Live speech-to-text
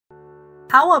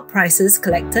How are prices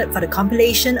collected for the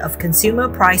compilation of Consumer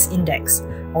Price Index,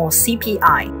 or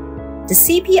CPI? The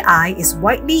CPI is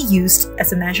widely used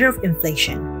as a measure of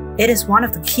inflation. It is one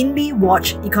of the keenly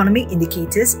watched economic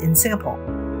indicators in Singapore.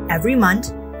 Every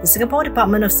month, the Singapore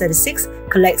Department of Statistics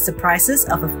collects the prices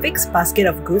of a fixed basket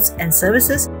of goods and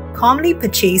services commonly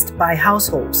purchased by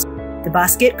households. The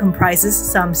basket comprises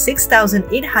some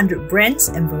 6,800 brands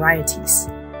and varieties.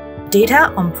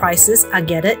 Data on prices are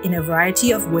gathered in a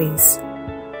variety of ways.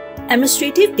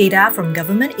 Administrative data from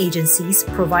government agencies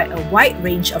provide a wide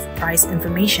range of price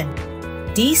information.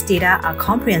 These data are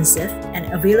comprehensive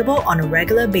and available on a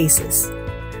regular basis.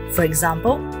 For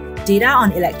example, data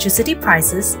on electricity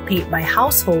prices paid by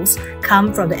households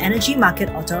come from the Energy Market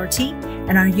Authority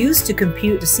and are used to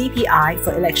compute the CPI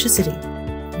for electricity.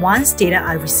 Once data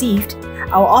are received,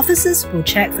 our officers will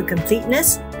check for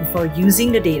completeness before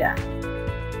using the data.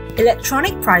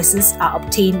 Electronic prices are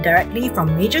obtained directly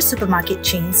from major supermarket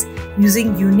chains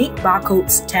using unique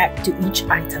barcodes tagged to each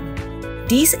item.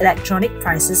 These electronic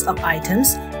prices of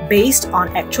items based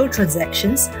on actual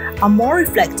transactions are more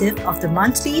reflective of the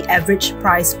monthly average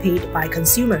price paid by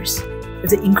consumers.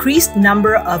 With the increased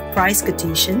number of price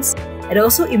quotations, it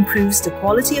also improves the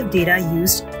quality of data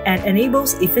used and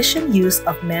enables efficient use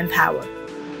of manpower.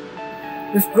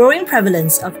 With growing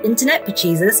prevalence of internet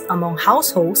purchases among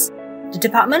households, the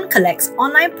department collects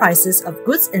online prices of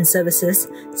goods and services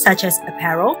such as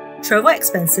apparel, travel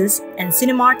expenses, and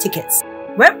cinema tickets.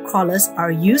 Web crawlers are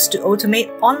used to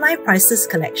automate online prices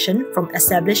collection from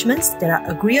establishments that are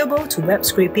agreeable to web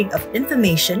scraping of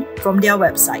information from their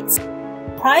websites.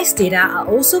 Price data are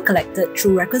also collected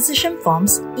through requisition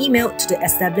forms emailed to the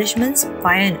establishments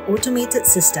via an automated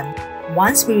system.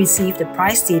 Once we receive the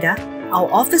price data, our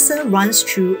officer runs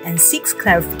through and seeks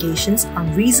clarifications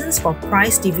on reasons for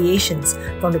price deviations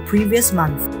from the previous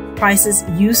month. Prices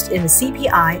used in the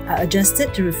CPI are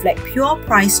adjusted to reflect pure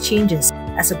price changes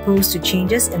as opposed to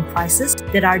changes in prices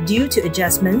that are due to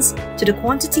adjustments to the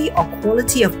quantity or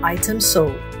quality of items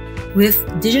sold.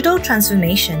 With digital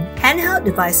transformation, handheld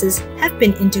devices have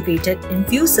been integrated in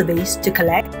field surveys to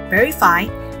collect, verify,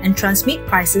 and transmit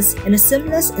prices in a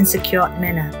seamless and secure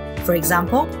manner. For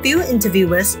example, field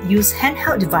interviewers use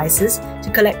handheld devices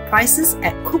to collect prices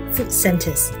at cooked food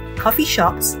centres, coffee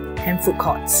shops, and food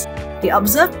courts. They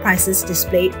observe prices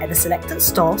displayed at the selected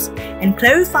stalls and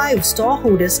clarify with store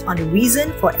holders on the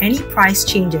reason for any price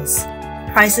changes.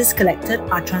 Prices collected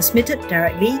are transmitted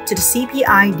directly to the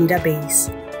CPI database.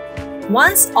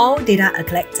 Once all data are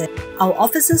collected, our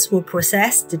officers will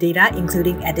process the data,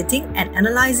 including editing and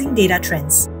analysing data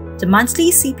trends. The monthly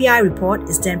CPI report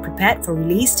is then prepared for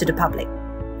release to the public.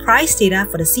 Price data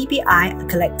for the CPI are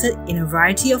collected in a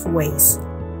variety of ways.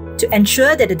 To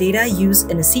ensure that the data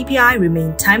used in the CPI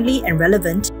remain timely and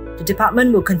relevant, the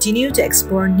department will continue to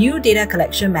explore new data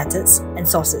collection methods and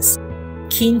sources.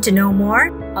 Keen to know more?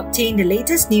 Obtain the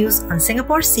latest news on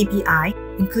Singapore's CPI,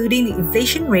 including the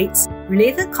inflation rates,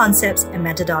 related concepts and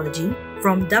methodology,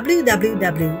 from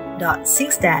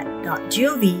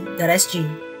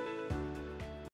www.singstat.gov.sg.